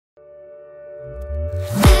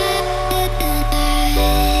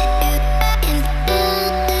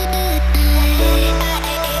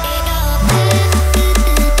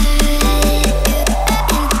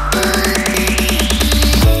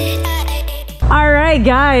right,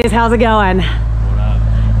 guys, how's it going? What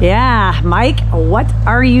up? Yeah, Mike, what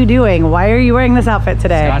are you doing? Why are you wearing this outfit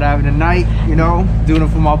today? Skydiving tonight, you know, doing it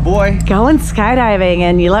for my boy. Going skydiving,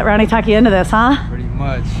 and you let Ronnie talk you into this, huh? Pretty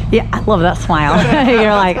much. Yeah, I love that smile.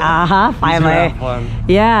 You're like, finally. Fun.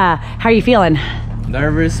 Yeah, how are you feeling?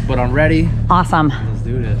 Nervous, but I'm ready. Awesome. Let's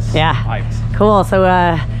do this. Yeah. Hyped. Cool. So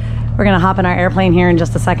we're gonna hop in our airplane here in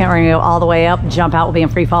just a second. We're gonna go all the way up, jump out. We'll be in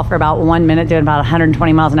free fall for about 1 minute, doing about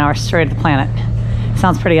 120 miles an hour straight at the planet.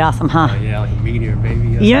 Sounds pretty awesome, huh? Yeah, like a meteor,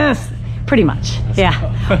 baby. Yes, pretty much. Yeah.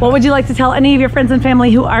 What would you like to tell any of your friends and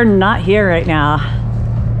family who are not here right now?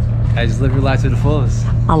 I just live your life to the fullest.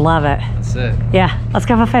 I love it. That's it. Yeah. Let's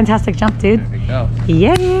go have a fantastic jump, dude. There we go.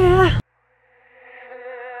 Yeah.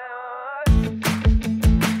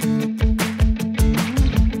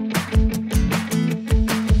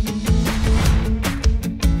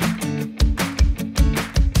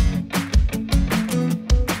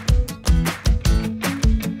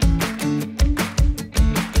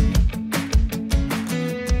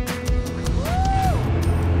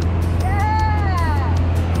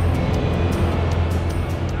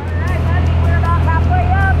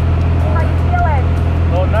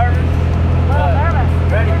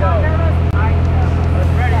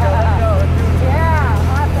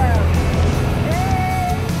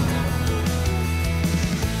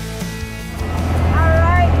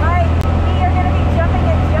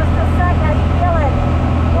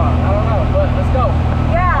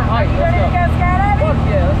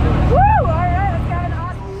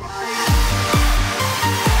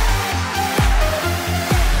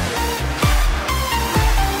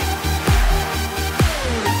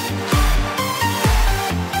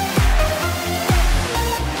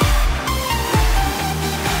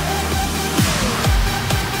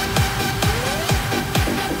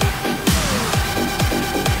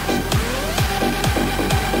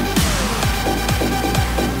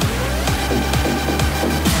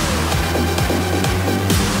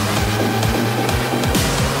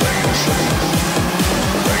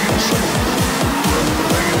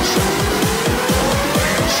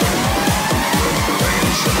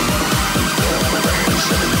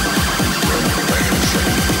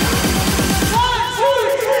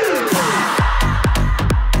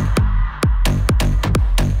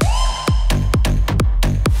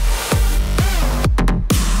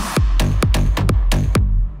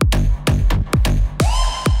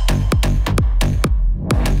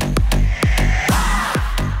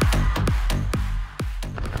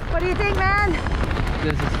 What do you think, man?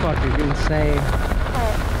 This is fucking insane.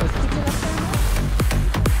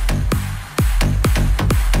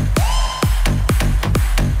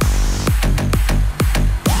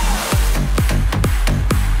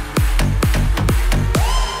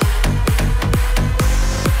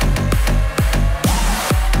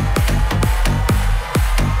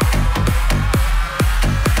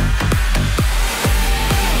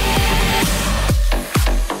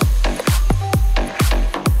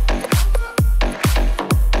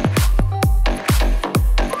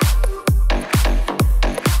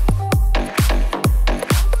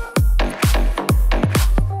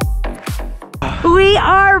 We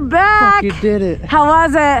are back. You did it. How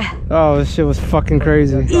was it? Oh, this shit was fucking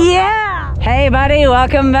crazy. Yeah. Hey, buddy,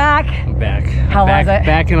 welcome back. I'm back. How was it?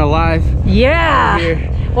 Back and alive. Yeah. Here.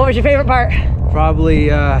 What was your favorite part? Probably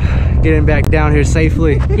getting back down here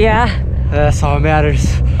safely. Yeah. That's all that matters.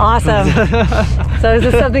 Awesome. So is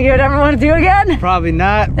this something you would ever want to do again? Probably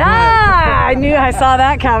not. I knew I saw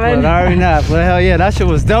that coming. But already not. But hell yeah, that shit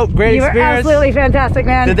was dope. Great You were experience. absolutely fantastic,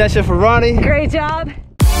 man. Did that shit for Ronnie. Great job.